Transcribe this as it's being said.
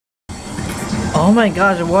Oh my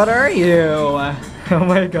gosh, what are you? Oh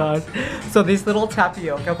my gosh. So these little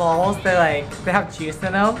tapioca balls, they have juice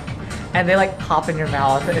in them and they like pop in your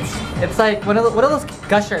mouth. It's like what are those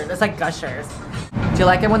gushers? It's like gushers. Do you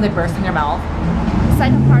like it when they burst in your mouth? It's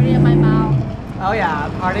like a party in my mouth. Oh yeah,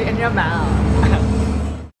 party in your mouth.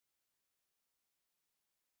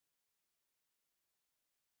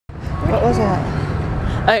 What was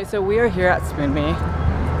that? Alright, so we are here at Spoon Me.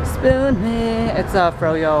 Spoon Me! It's a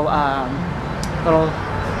froyo, it's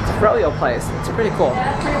a froyo place. It's pretty cool.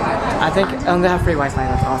 I think they have free Wi-Fi.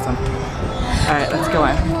 That's awesome. Alright, let's go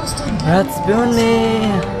in. We're at Spoon Me!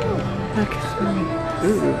 Look, Spoon Me.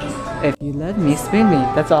 Ooh. If you let me, Spoon Me.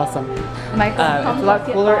 That's awesome. Michael, it's a lot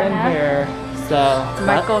cooler in here. So,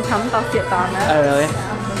 Michael, come talk to Oh really?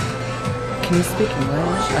 Can you speak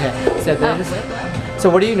English? Okay, so there's... So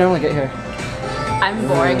what do you normally get here? I'm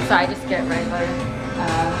boring, so I just get regular.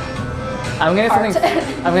 I'm gonna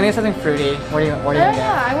get something fruity. What are you gonna get?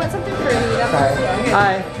 Yeah, I want something fruity. Sorry.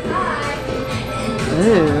 Hi.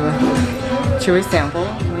 Ooh. Should we sample?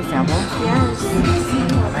 Can we sample? Yes.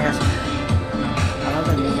 Oh my gosh. I love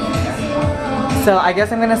the music. So I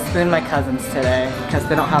guess I'm gonna spoon my cousins today because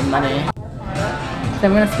they don't have money. So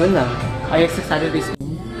I'm gonna spoon them. Are you excited to be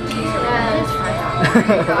spooned?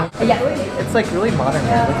 Yeah. It's like really modern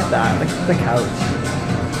here. Look at that. Look at the couch.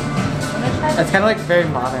 It's kind of like very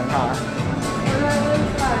modern, huh?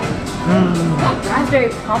 Raspberry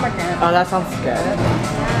pomegranate. Oh, that sounds good.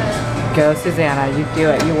 Go, Susanna. You do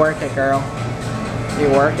it. You work it, girl. You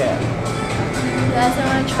work it. You guys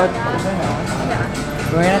want to try that?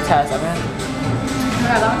 Yeah. We're gonna test. Yeah,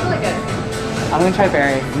 that one's really good. I'm gonna try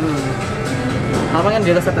berry. How am I gonna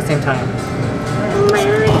do this at the same time? Ooh.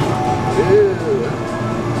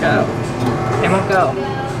 Go. It won't go.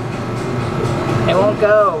 It won't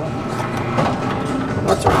go.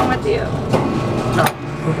 What's wrong with you?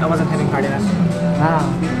 Oh, I wasn't hitting hard enough.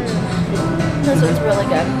 Wow. This one's really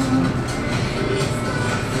good.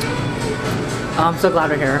 I'm so glad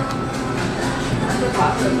we're here. I'm so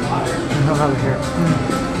glad we're here.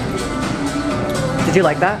 Did you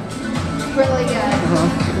like that? Really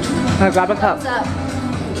good. Grab a cup. Thumbs up.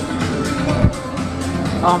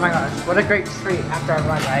 Oh my gosh, what a great treat after our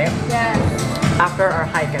run, right? Yes. After our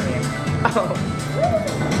hike, I mean. Oh.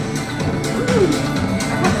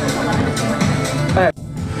 Okay.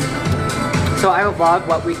 So I will vlog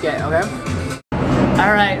what we get, okay?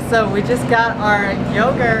 Alright, so we just got our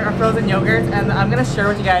yogurt, our frozen yogurt, and I'm gonna share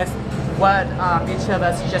with you guys what each of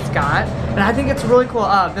us just got. And I think it's really cool,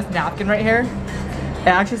 this napkin right here. It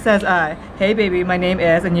actually says, hey baby, my name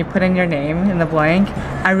is, and you put in your name in the blank.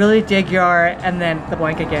 I really dig your, and then the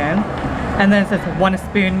blank again. And then it says, wanna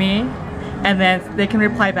spoon me? And then they can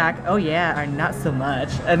reply back, oh yeah, or not so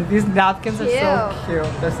much. And these napkins are so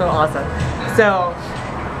cute. They're so awesome. So,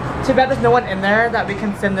 too bad there's no one in there that we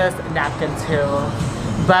can send this napkin to.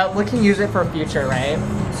 But we can use it for future, right?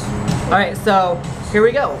 Alright, so here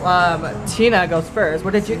we go. Tina goes first.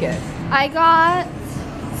 What did you get? I got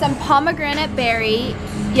some pomegranate berry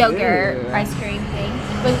yogurt ice cream thing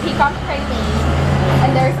with pecan praline,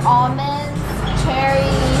 and there's almonds,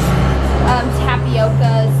 cherries,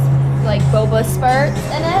 tapiocas, like boba spurts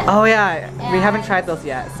in it. Oh yeah, we haven't tried those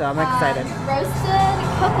yet, so I'm excited. Roasted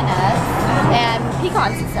coconuts and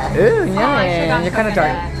pecans and stuff. Ooh, yummy. Oh, You're kind of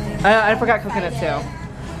dark. I forgot coconut too.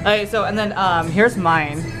 Alright, so and then here's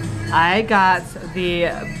mine. I got the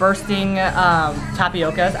bursting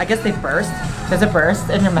tapiocas. I guess they burst. Does it burst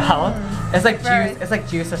in your mouth? It's like juice. It's like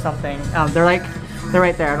juice or something. They're right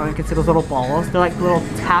there. I don't know if you can see those little balls. They're like little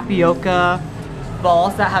tapioca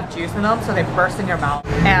balls that have juice in them, so they burst in your mouth.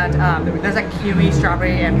 And there's like kiwi,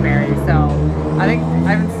 strawberry, and berry. So I think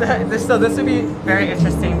this would be very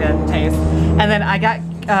interesting to taste. And then I got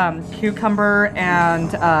cucumber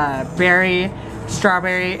and berry,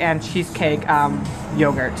 strawberry, and cheesecake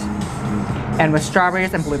yogurt. And with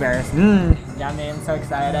strawberries and blueberries. Yummy, I'm so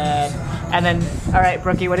excited. And then, alright,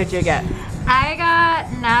 Brookie, what did you get? I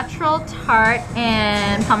got natural tart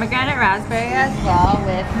and pomegranate raspberry as well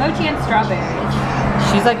with mochi and strawberries.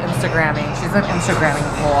 She's like Instagramming. She's an Instagramming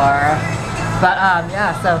whore. But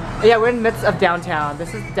yeah, so yeah, we're in the midst of downtown.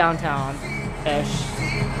 This is downtown-ish.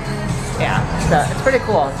 Yeah, so it's pretty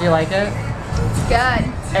cool. Do you like it? It's good.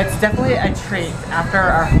 It's definitely a treat after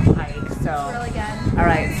our hike. So It's really good. all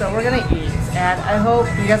right, so we're gonna eat, and I hope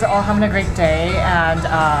you guys are all having a great day. And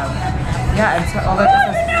yeah, and all that.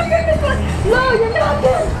 No, you're not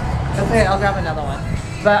good. Okay, I'll grab another one.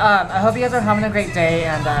 But I hope you guys are having a great day,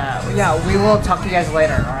 and yeah, we will talk to you guys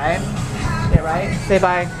later. All right? Yeah, right. Say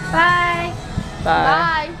bye. Bye.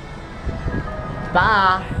 Bye.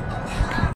 Bye. Bye.